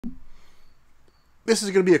this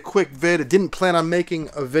is going to be a quick vid. I didn't plan on making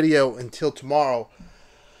a video until tomorrow.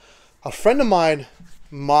 A friend of mine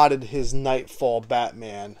modded his Nightfall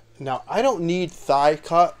Batman. Now, I don't need thigh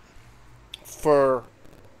cut for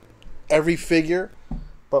every figure,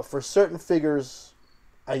 but for certain figures,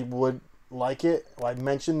 I would like it. I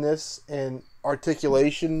mentioned this in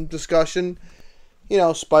articulation discussion. You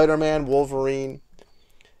know, Spider-Man, Wolverine.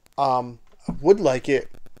 I would like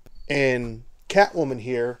it in Catwoman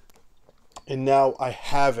here, and now I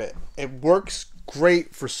have it. It works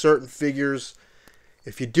great for certain figures.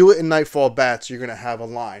 If you do it in Nightfall Bats, you're going to have a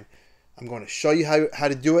line. I'm going to show you how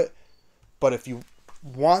to do it, but if you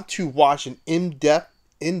want to watch an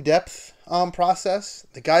in-depth process,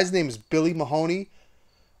 the guy's name is Billy Mahoney.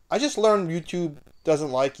 I just learned YouTube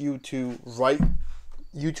doesn't like you to write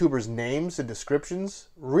YouTubers' names and descriptions.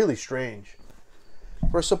 Really strange.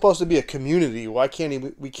 We're supposed to be a community. Why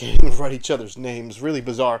can't we can't even write each other's names? Really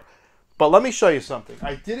bizarre. But let me show you something.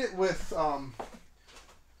 I did it with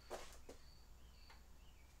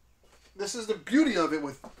this is the beauty of it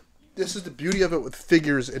with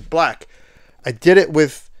figures in black. I did it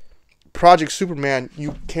with Project Superman.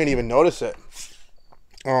 You can't even notice it.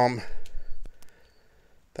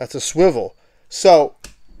 That's a swivel. So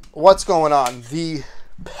what's going on? The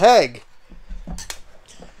peg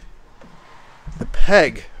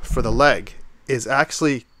for the leg is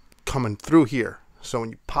actually coming through here. So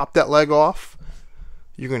when you pop that leg off,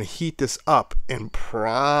 you're going to heat this up and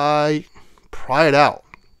pry it out.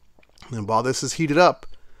 And then while this is heated up,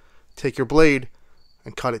 take your blade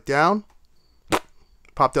and cut it down.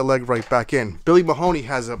 Pop that leg right back in. Billy Mahoney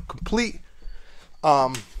has a complete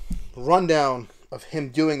rundown of him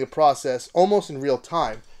doing the process almost in real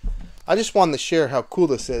time. I just wanted to share how cool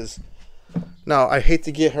this is. Now, I hate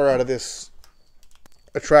to get her out of this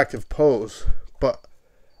attractive pose, but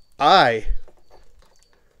I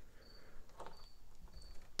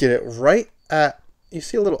did it right at, you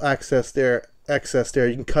see a little excess there,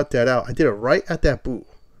 you can cut that out. I did it right at that boot.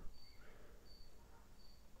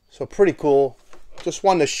 So pretty cool. Just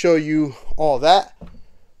wanted to show you all that.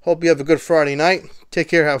 Hope you have a good Friday night. Take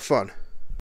care, have fun.